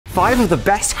5 of the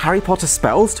best Harry Potter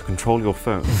spells to control your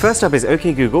phone. First up is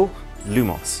OK Google,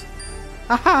 Lumos.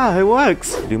 Aha, it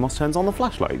works! Lumos turns on the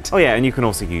flashlight. Oh yeah, and you can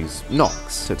also use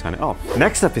Nox to turn it off.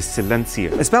 Next up is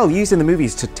Silencio, a spell used in the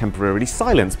movies to temporarily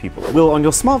silence people. Will on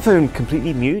your smartphone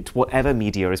completely mute whatever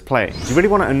media is playing. Do you really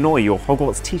want to annoy your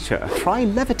Hogwarts teacher? Try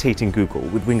levitating Google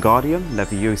with Wingardium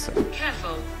Leviosa.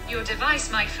 Careful, your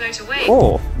device might float away.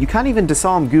 Or you can even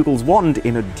disarm Google's wand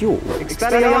in a duel.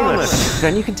 Expelliarmus!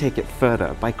 Then you can take it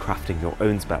further by crafting your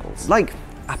own spells, like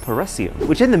Apparecium,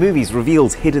 which in the movies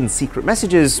reveals hidden secret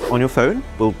messages on your phone.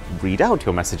 Will read out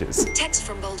your messages. Text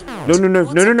from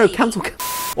Voldemort. No, cancel.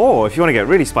 Or if you want to get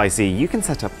really spicy, you can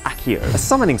set up Accio, a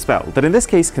summoning spell that in this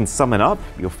case can summon up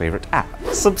your favorite app.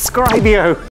 Subscribio!